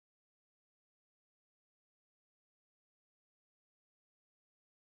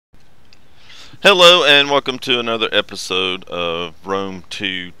Hello and welcome to another episode of Rome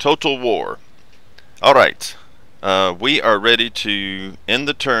 2 Total War. Alright, we are ready to end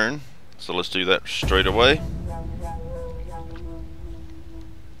the turn, so let's do that straight away.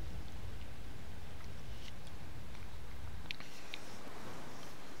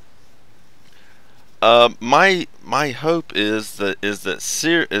 My hope is that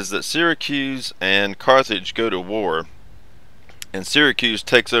Syracuse and Carthage go to war, and Syracuse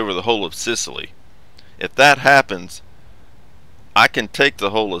takes over the whole of Sicily. If that happens, I can take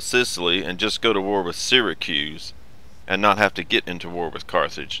the whole of Sicily and just go to war with Syracuse and not have to get into war with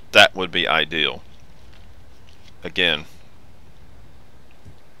Carthage. That would be ideal. Again,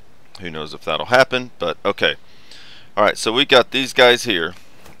 who knows if that'll happen, but okay. Alright, so we got these guys here.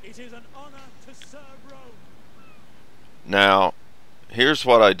 It is an honor to serve Rome. Now, here's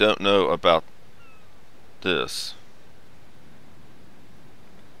what I don't know about this.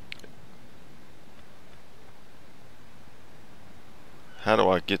 How do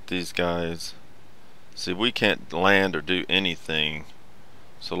I get these guys? See, we can't land or do anything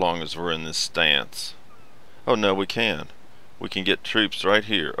so long as we're in this stance. Oh no, we can. We can get troops right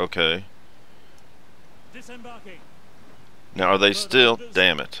here. Okay. Disembarking. Now are they still?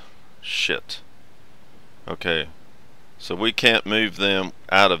 Damn it. Shit. Okay. So we can't move them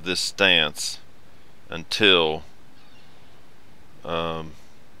out of this stance until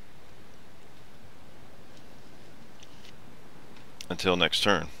until next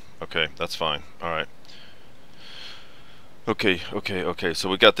turn. Okay, that's fine. Alright. Okay. So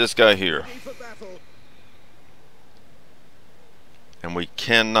we got this guy here. And we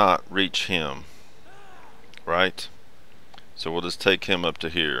cannot reach him. Right? So we'll just take him up to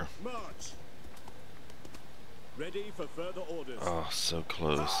here. March. Ready for further orders. Oh, so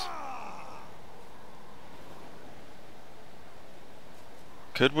close.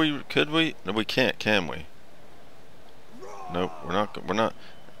 Could we? No, we can't, can we? Nope, we're not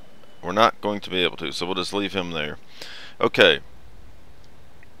going to be able to, so we'll just leave him there. Okay.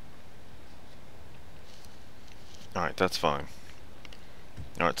 Alright, that's fine.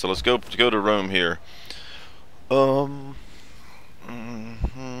 Alright, so let's go to Rome here.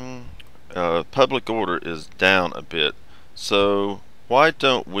 Public order is down a bit. So why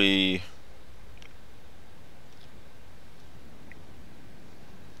don't we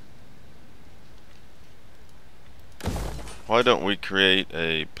create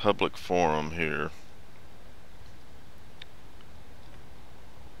a public forum here?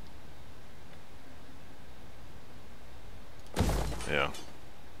 Yeah.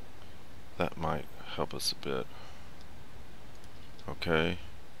 That might help us a bit. Okay.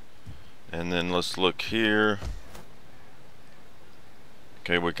 And then let's look here.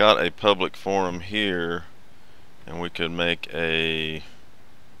 Okay, we got a public forum here, and we could make a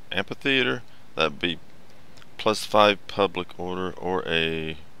amphitheater. That'd be +5 public order, or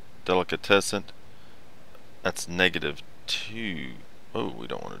a delicatessen. That's -2. Oh, we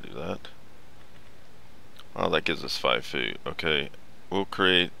don't want to do that. Oh, that gives us 5 food. Okay, we'll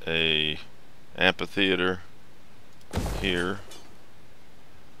create a amphitheater here.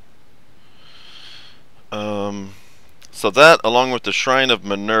 So that, along with the Shrine of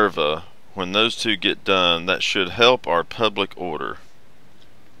Minerva, when those two get done, that should help our public order.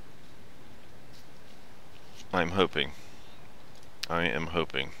 I'm hoping. I am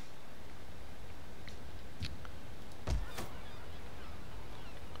hoping.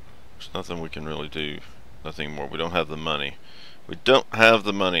 There's nothing we can really do. Nothing more. We don't have the money. We don't have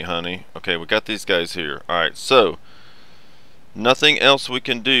the money, honey. Okay, we got these guys here. Alright, so nothing else we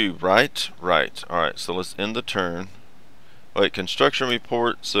can do, right? Right. Alright, so let's end the turn. Wait, construction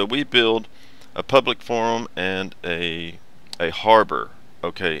report. So we build a public forum and a harbor,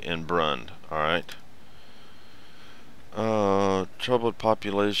 okay, in Brund. Alright. Troubled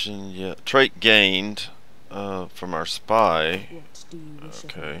population, yeah. Trait gained from our spy.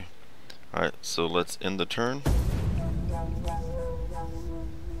 Okay. Alright, so let's end the turn.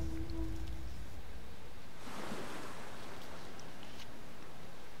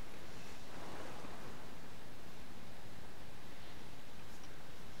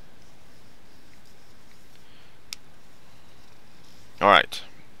 Alright,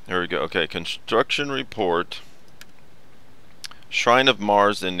 here we go. Okay, construction report. Shrine of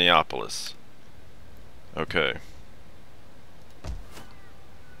Mars in Neapolis. Okay.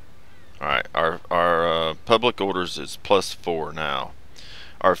 Alright, our public orders is +4 now.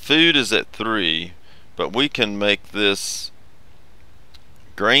 Our food is at 3, but we can make this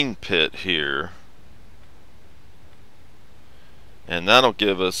grain pit here, and that'll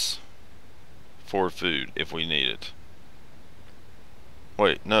give us 4 food if we need it.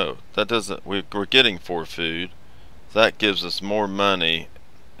 Wait, no, that doesn't. We're getting 4 food. That gives us more money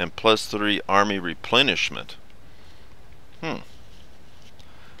and +3 army replenishment. For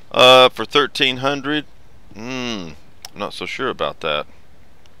 1,300, not so sure about that.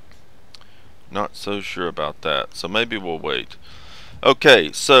 Not so sure about that. So maybe we'll wait.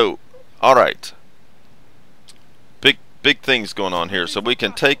 Okay, so all right. Big things going on here. So we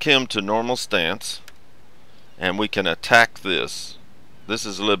can take him to normal stance, and we can attack this. This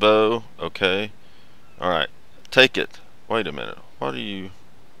is Libo. Okay. All right. Take it. Wait a minute. What are you?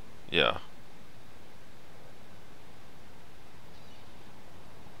 Yeah.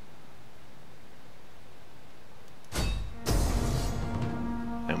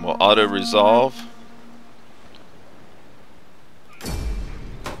 And we'll auto resolve.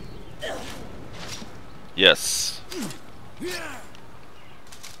 Yes.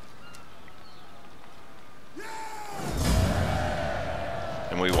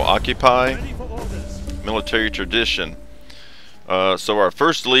 And we will occupy. Ready for orders. Military tradition. So our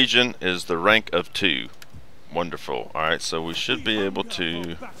first legion is the rank of 2. Wonderful. Alright, so we should be able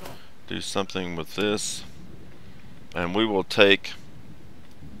to do something with this. And we will take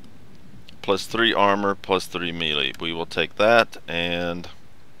 +3 armor, +3 melee. We will take that, and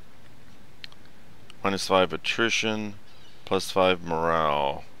 -5 attrition, +5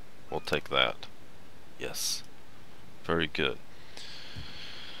 morale. We'll take that. Yes. Very good.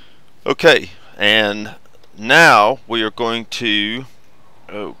 Okay, and now we are going to...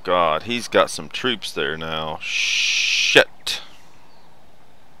 Oh God, he's got some troops there now. Shit.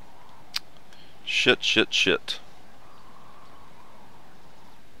 Shit.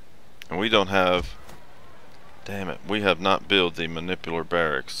 And we don't have... Damn it, we have not built the manipular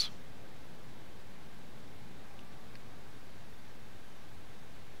barracks.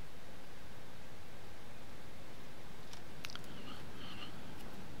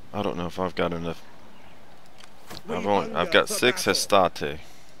 I don't know if I've got enough. I've got 6 Hestate.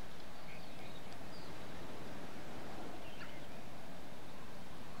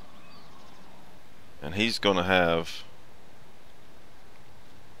 And he's gonna have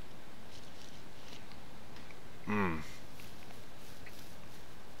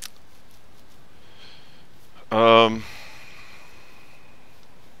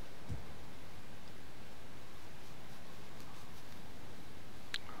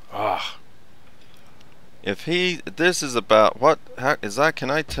if this is about what? How is that? Can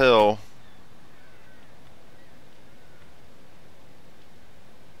I tell?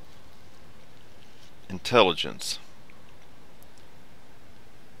 Intelligence.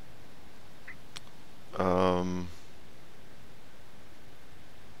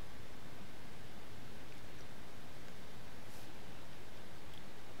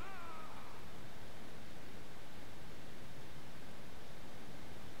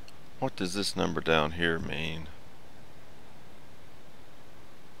 What does this number down here mean?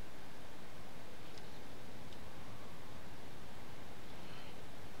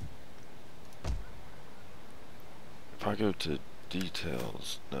 If I go to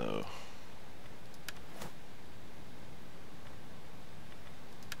details, no.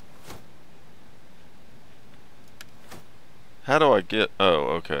 How do I get... Oh,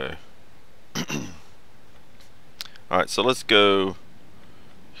 okay. Alright, so let's go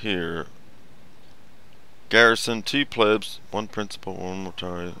here. Garrison, 2 plebs, 1 principal, 1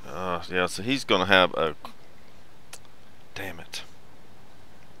 military. Yeah, so he's gonna have a... Damn it.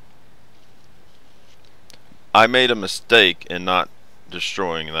 I made a mistake in not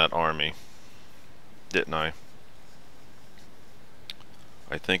destroying that army. Didn't I?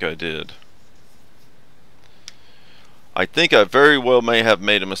 I think I did. I think I very well may have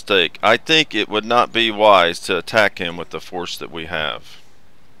made a mistake. I think it would not be wise to attack him with the force that we have.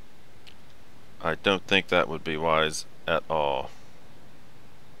 I don't think that would be wise at all.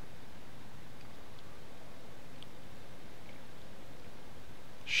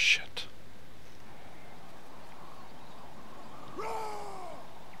 Shit.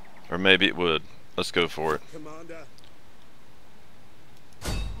 Or maybe it would. Let's go for it. Commander.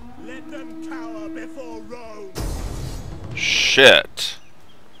 Let them cower before Rome. Shit.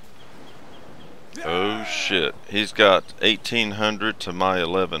 Oh shit. He's got 1,800 to my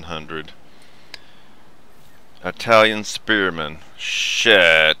 1,100. Italian spearmen.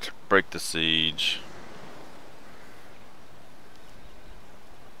 Shit. Break the siege.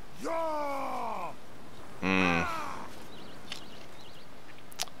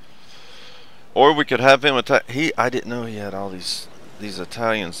 Or we could have him attack. I didn't know he had all these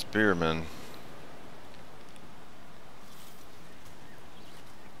Italian spearmen.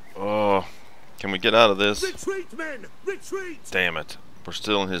 Oh, can we get out of this? Retreat, men! Retreat! Damn it. We're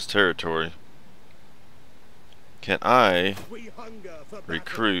still in his territory. Can I We hunger for battle.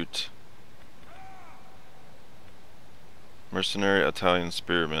 recruit mercenary Italian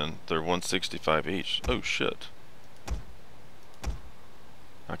spearmen? They're 165 each. Oh shit.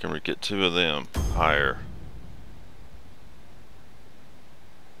 I can get 2 of them. Higher.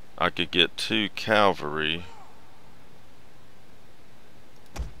 I could get 2 cavalry.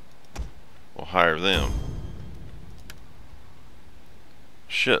 We'll hire them.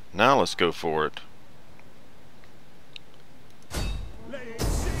 Shit, now let's go for it. Laying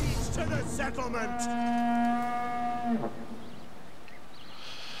siege to the settlement.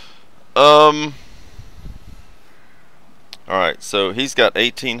 Alright, so he's got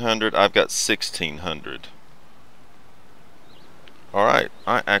 1800, I've got 1600. Alright,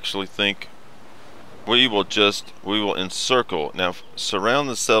 I actually think we will encircle. Now, surround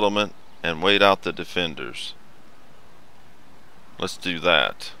the settlement and wait out the defenders. Let's do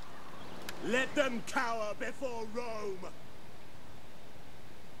that. Let them cower before Rome.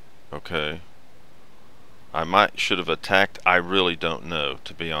 Okay. Should have attacked. I really don't know,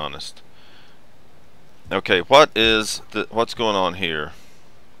 to be honest. Okay, what's going on here?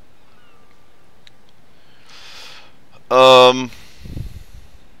 Well,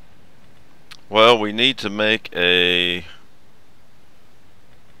 we need to make a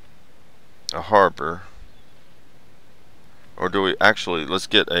harbor. Or do we actually, let's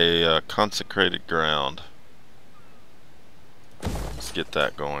get a consecrated ground. Let's get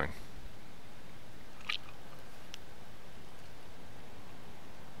that going.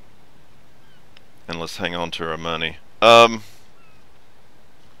 And let's hang on to our money. I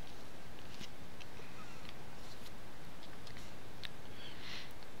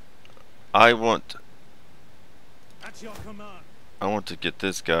want At your command. to get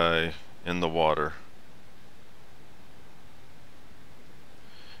this guy in the water.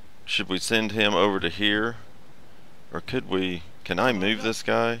 Should we send him over to here? Or can I move this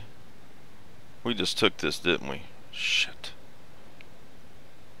guy? We just took this, didn't we? Shit.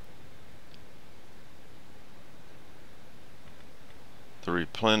 The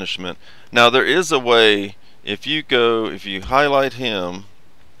replenishment. Now there is a way, if you highlight him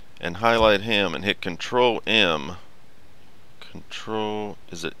and hit Control M.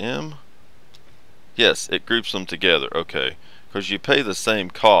 Is it M? Yes, it groups them together. Okay. Because you pay the same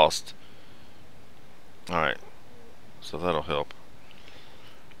cost. Alright. So that'll help.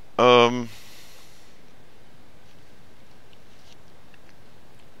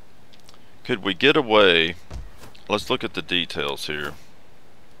 Could we get away? Let's look at the details here.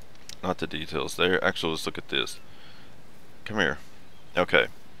 Not the details there. Actually, let's look at this. Come here. Okay.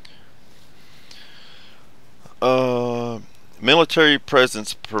 Military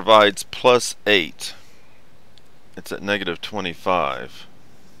presence provides +8. It's at -25.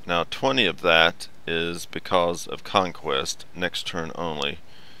 Now 20 of that is because of conquest, next turn only.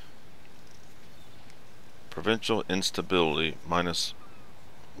 Provincial instability,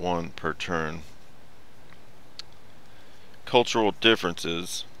 -1 per turn. Cultural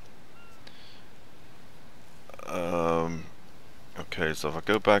differences. Okay, so if I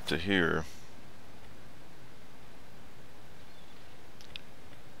go back to here,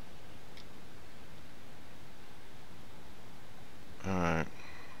 alright.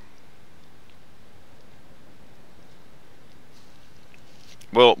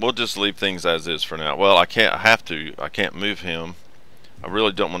 Well, we'll just leave things as is for now. Well, I can't move him. I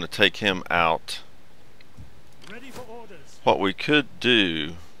really don't want to take him out. Ready for orders. What we could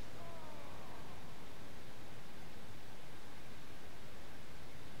do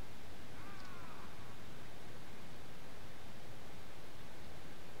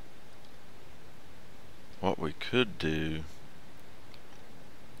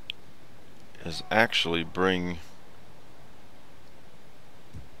is actually bring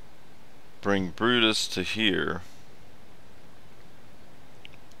Brutus to here.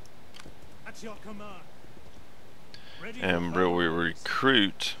 At your command. Ready And for we orders.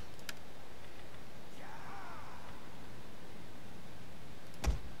 recruit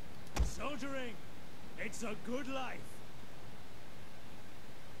Soldiering. It's a good life.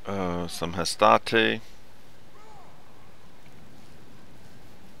 some Hastati.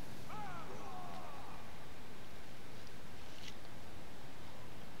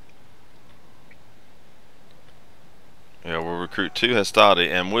 Yeah, we'll recruit 2 Hastati,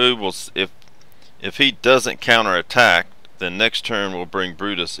 and we will, if he doesn't counterattack, then next turn we'll bring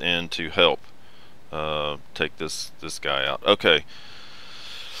Brutus in to help take this guy out. Okay.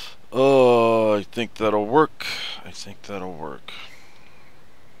 Oh, I think that'll work.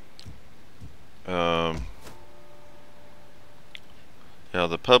 Yeah,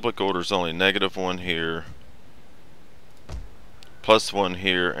 the public order's only -1 here, +1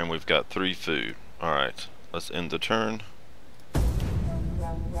 here, and we've got 3 food. Alright, let's end the turn.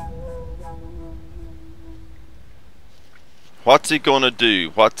 What's he gonna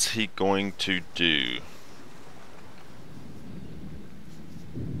do? What's he going to do?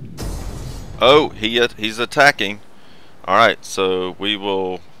 Oh, he's attacking. Alright, so we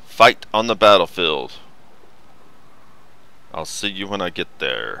will fight on the battlefield. I'll see you when I get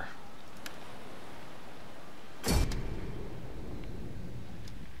there.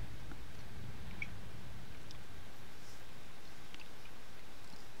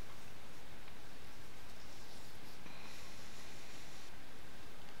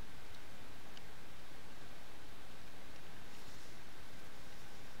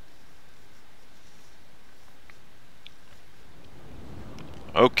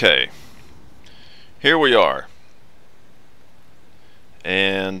 Okay, here we are,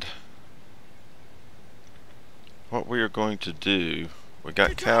 and what we are going to do, we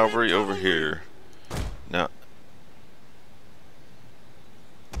got cavalry over here. Now,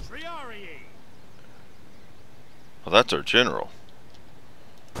 well, that's our general.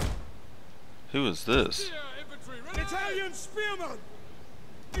 Who is this? Italian spearmen!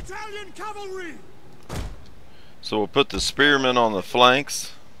 Italian cavalry! So we'll put the spearmen on the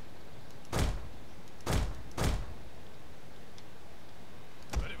flanks.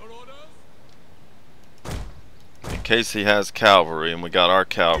 In case he has cavalry, and we got our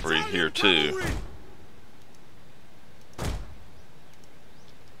cavalry here too.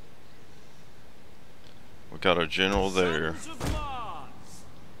 We got our general there.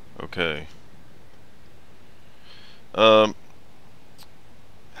 Okay. How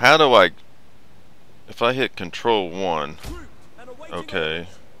do I... If I hit Control 1, okay,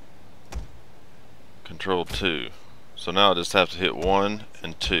 Control 2. So now I just have to hit 1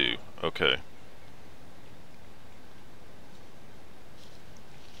 and 2. Okay.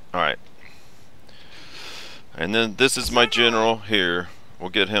 Alright. And then this is my general here. We'll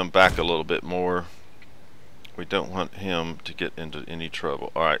get him back a little bit more. We don't want him to get into any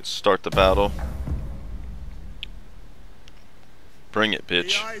trouble. Alright, start the battle. Bring it,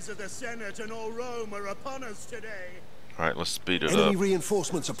 bitch. The eyes of the Senate and all Rome are upon us today. Alright, let's speed it up. Enemy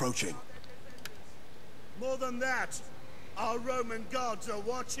reinforcements approaching. More than that, our Roman gods are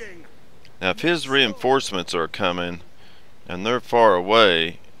watching. Now, if his reinforcements are coming and they're far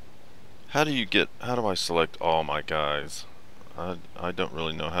away, how do I select all my guys? I don't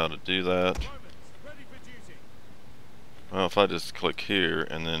really know how to do that. Well, if I just click here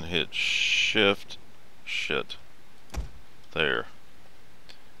and then hit shift, there.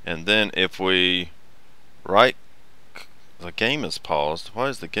 And then if we the game is paused. Why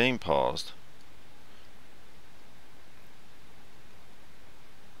is the game paused?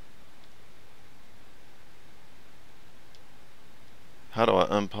 How do I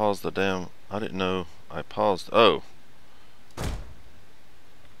unpause the damn... I didn't know I paused. Oh.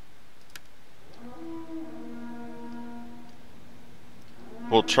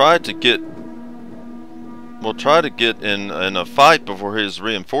 We'll try to get in a fight before his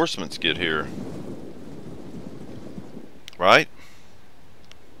reinforcements get here. Right?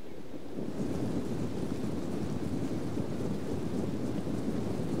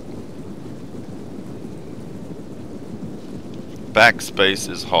 Backspace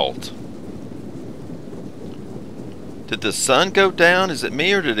is halt. Did the sun go down? Is it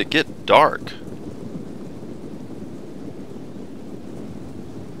me or did it get dark?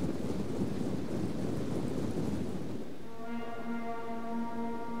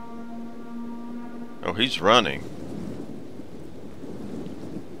 Oh, he's running.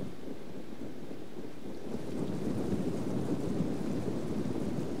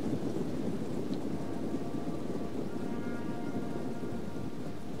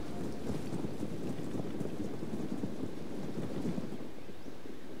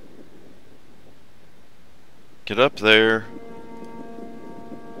 Get up there.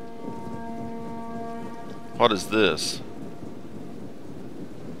 What is this?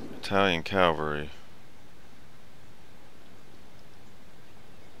 Italian cavalry.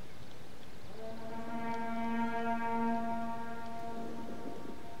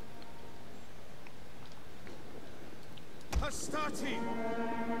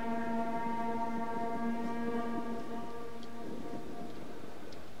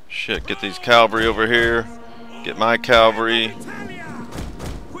 Shit, get these cavalry over here. Get my cavalry.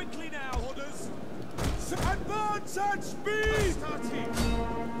 Quickly now, orders. Advance at speed.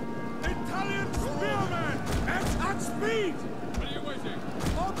 Italian spearmen at speed. What are you waiting?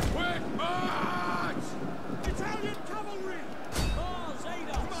 On quick march. Italian cavalry.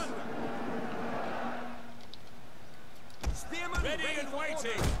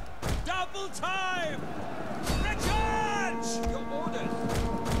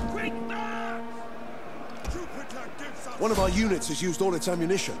 One of our units has used all its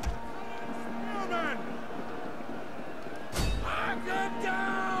ammunition.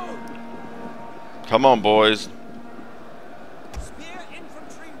 Come on, boys. Spear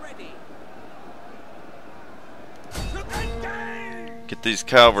infantry ready. Get these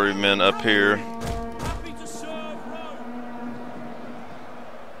cavalrymen up here. Happy to serve Rome.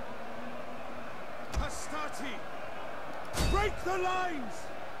 Hastati! Break the lines!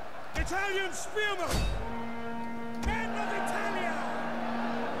 Italian spearmen! Men of Italia!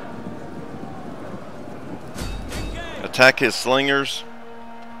 Engage. Attack his slingers.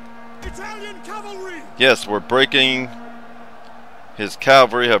 Italian cavalry! Yes, we're breaking. His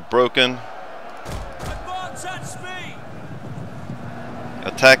cavalry have broken. Advance at speed.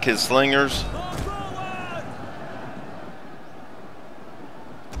 Attack his slingers. March forward.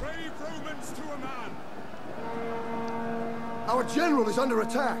 Brave Romans to a man! Our general is under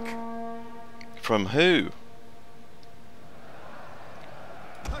attack. From who?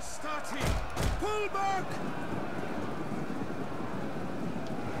 Hastati! Pull back!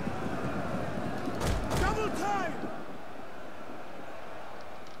 Double time!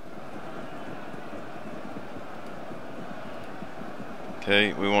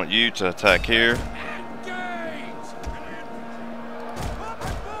 Okay, we want you to attack here. Engage!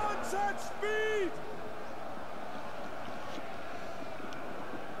 Advance at speed!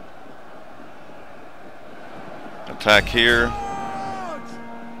 Attack here. Charge!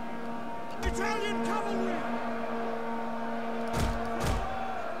 Italian cavalry!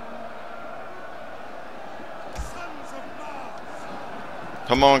 Sons of Mars!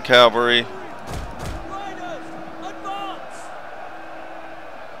 Come on, cavalry. Riders, advance.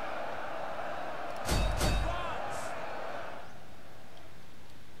 Advance.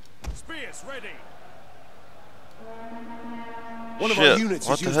 Spears ready! One of our Shit, units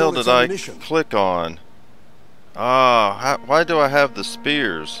what has the used hell all its did I ammunition. click on? Ah, why do I have the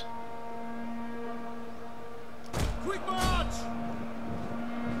spears? Quick march!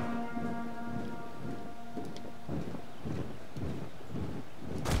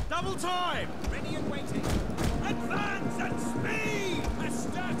 Double time! Ready and waiting. Advance at speed!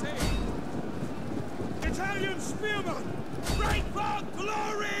 Astarte. Italian spearmen! Fight for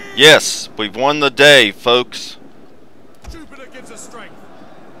glory! Yes, we've won the day, folks. Jupiter gives us strength.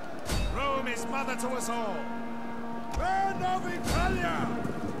 Rome is mother to us all. Men of Italia!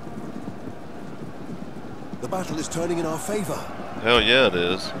 The battle is turning in our favor. Hell yeah, it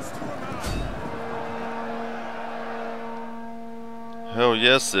is. To a man. Hell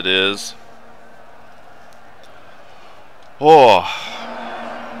yes, it is. Oh,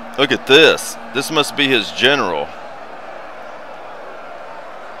 look at this. This must be his general.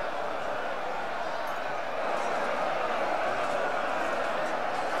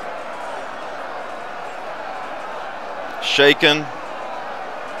 Shaken.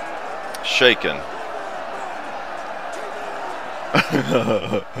 Shaken.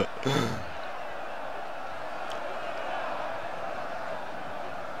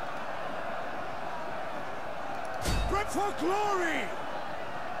 Prep for glory!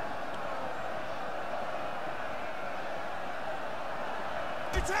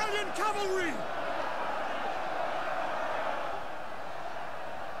 Italian cavalry!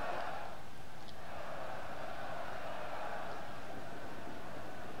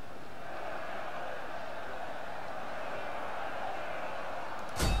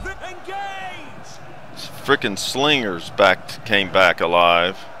 Engage! Frickin' slingers came back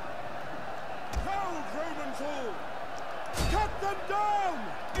alive. Hold Romans all! Cut them down!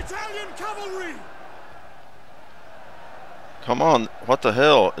 Italian cavalry! Come on, what the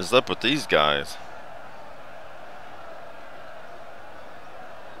hell is up with these guys?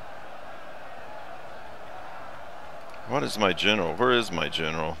 What is my general? Where is my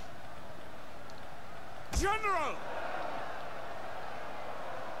general? General!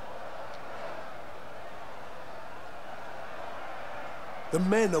 The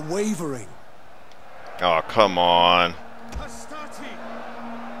men are wavering. Oh, come on. Hastati!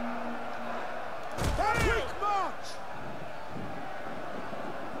 Quick march!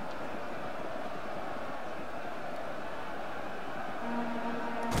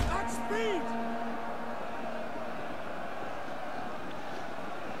 At speed!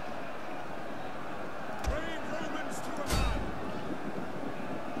 Brave Romans to a man!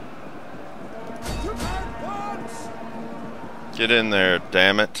 To advance! Get in there,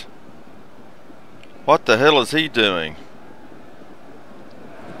 damn it. What the hell is he doing?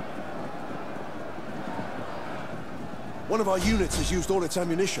 One of our units has used all its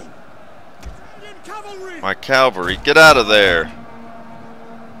ammunition. Italian cavalry! My cavalry, get out of there.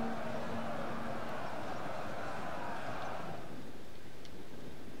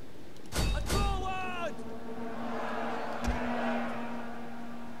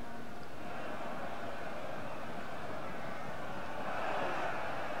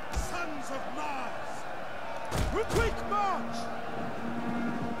 of Mars! With quick march!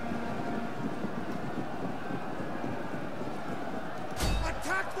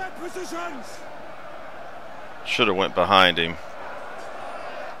 Attack their positions! Should have went behind him.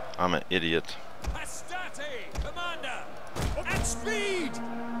 I'm an idiot. Hastati, Commander! At speed!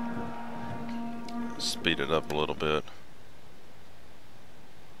 Speed it up a little bit.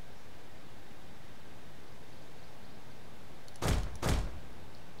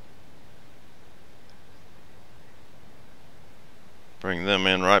 Bring them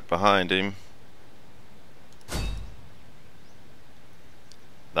in right behind him.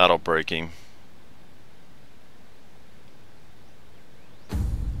 That'll break him.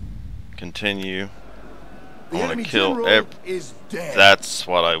 Continue. I The want enemy to kill general is dead. That's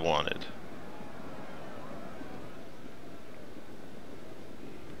what I wanted.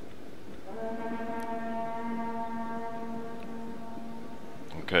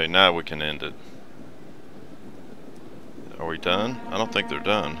 Okay, now we can end it. Are we done? I don't think they're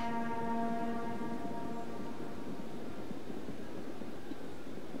done.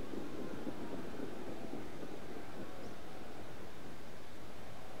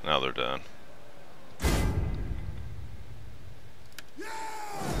 Now they're done.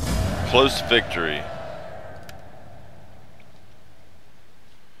 Close victory.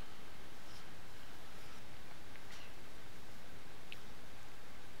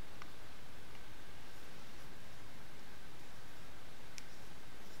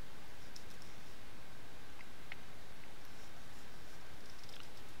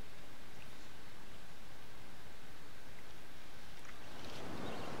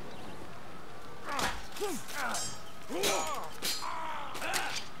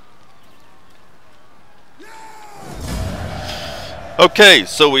 Okay,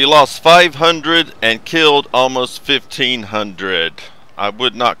 so we lost 500 and killed almost 1,500. I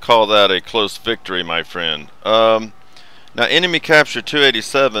would not call that a close victory, my friend. Now, enemy captured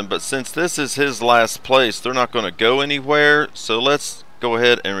 287, but since this is his last place, they're not going to go anywhere. So let's go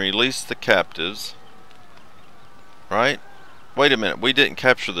ahead and release the captives. Right? Wait a minute, we didn't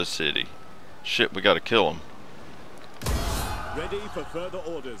capture the city. Shit, we got to kill them. Ready for further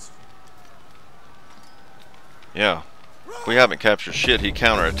orders. Yeah. We haven't captured shit. He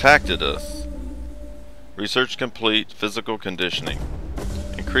counterattacked us. Research complete. Physical conditioning.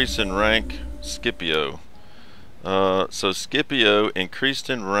 Increase in rank. Scipio. So Scipio increased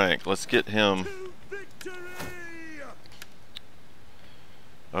in rank. Let's get him.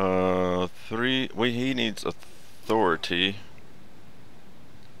 He needs authority.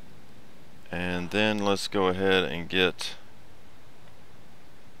 And then let's go ahead and get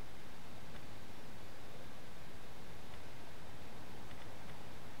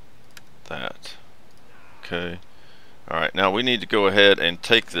that. Okay. Alright, now we need to go ahead and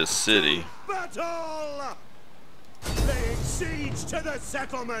take this city. Battle! Laying siege to the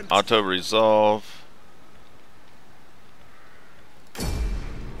settlement! Auto resolve.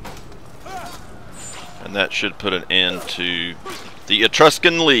 And that should put an end to the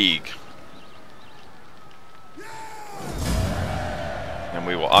Etruscan League. And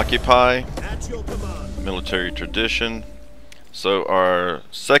we will occupy. At your command. Military tradition. So our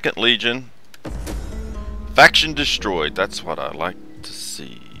second legion, faction destroyed. That's what I like to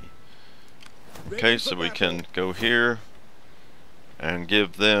see. Okay, so we can go here and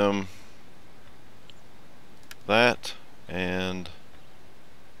give them that and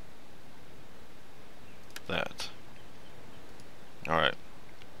that. Alright.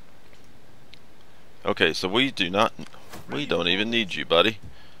 Okay, so we don't even need you, buddy.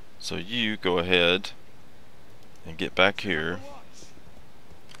 So you go ahead and get back here.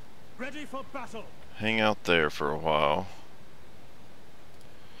 Ready for battle. Hang out there for a while.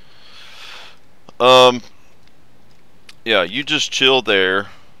 Yeah, you just chill there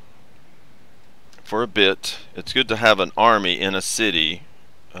for a bit. It's good to have an army in a city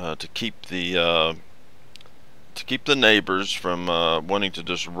to keep the neighbors from wanting to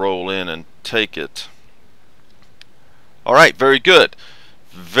just roll in and take it. All right, very good.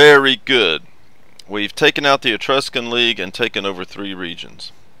 Very good. We've taken out the Etruscan League and taken over 3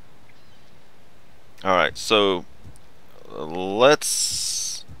 regions. Alright, so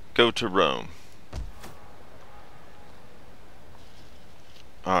let's go to Rome.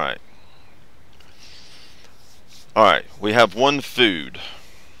 Alright. Alright, we have 1 food.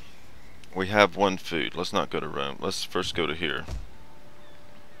 We have 1 food. Let's not go to Rome. Let's first go to here.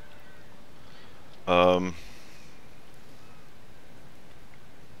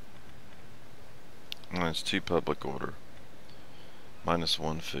 That's 2 public order. Minus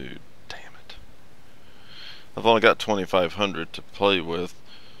 1 food. Damn it. I've only got 2,500 to play with.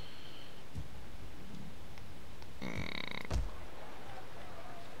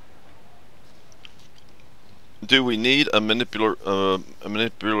 Do we need a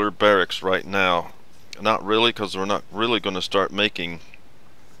manipular barracks right now? Not really, because we're not really going to start making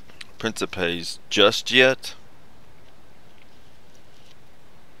Principes just yet.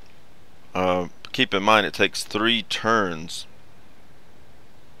 Keep in mind it takes 3 turns.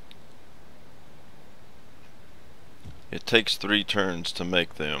 It takes 3 turns to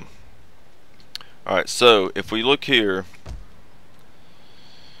make them. Alright, so if we look here,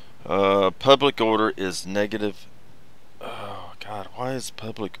 public order is negative. Oh God, why is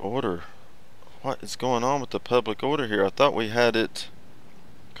public order? What is going on with the public order here? I thought we had it.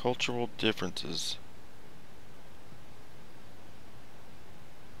 Cultural differences.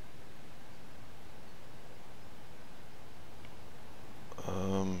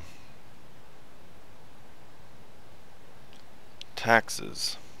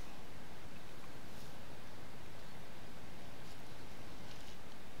 Taxes.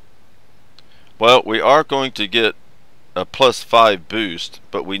 Well, we are going to get a +5 boost,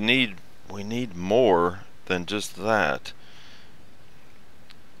 but we need more than just that.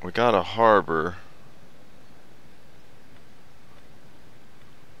 We got a harbor.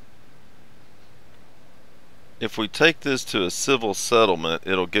 If we take this to a civil settlement,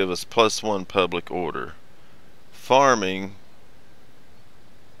 it'll give us +1 public order. Farming.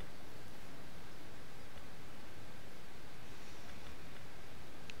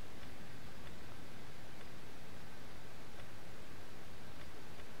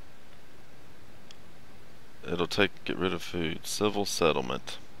 It'll get rid of food. Civil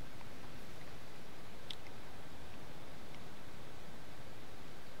settlement.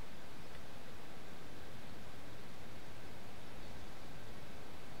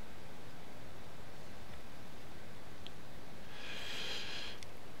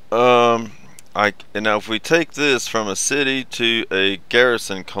 And now if we take this from a city to a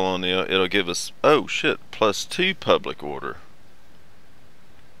garrison colonia, it'll give us, oh shit, +2 public order.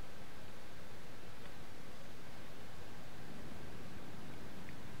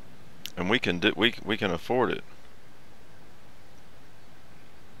 And we can afford it.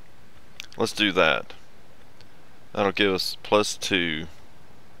 Let's do that. That'll give us +2.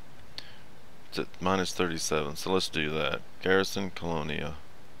 It's at -37. So let's do that. Garrison colonia.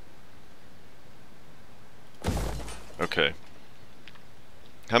 Okay.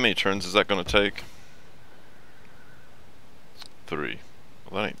 How many turns is that going to take? 3.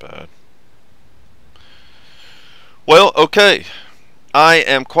 Well, that ain't bad. Well, okay. I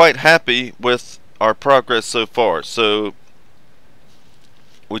am quite happy with our progress so far. So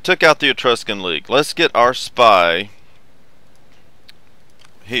we took out the Etruscan League. Let's get our spy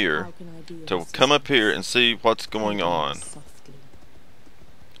here to come up here and see what's going on.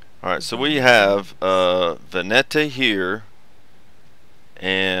 Alright, so we have Veneta here,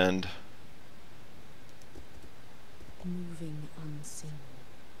 and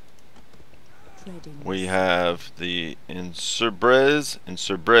we have the Insurbrez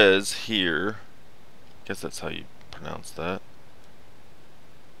here. I guess that's how you pronounce that.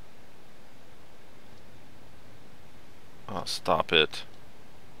 Oh, stop it.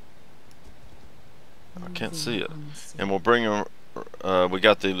 I can't see it. And we'll bring them. We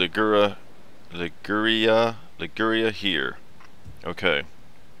got the Liguria here. Okay.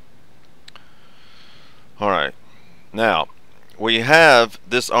 Alright. Now, we have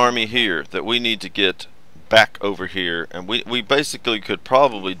this army here that we need to get back over here. And we basically could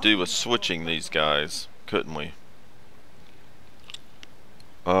probably do a switching these guys, couldn't we?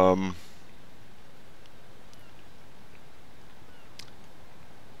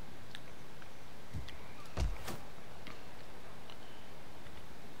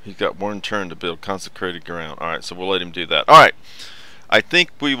 He's got 1 turn to build consecrated ground. Alright, so we'll let him do that. Alright, I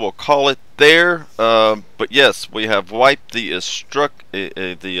think we will call it there. But yes, we have wiped the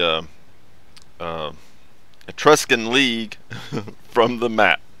Etruscan League from the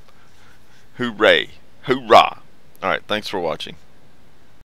map. Hooray. Hoorah. Alright, thanks for watching.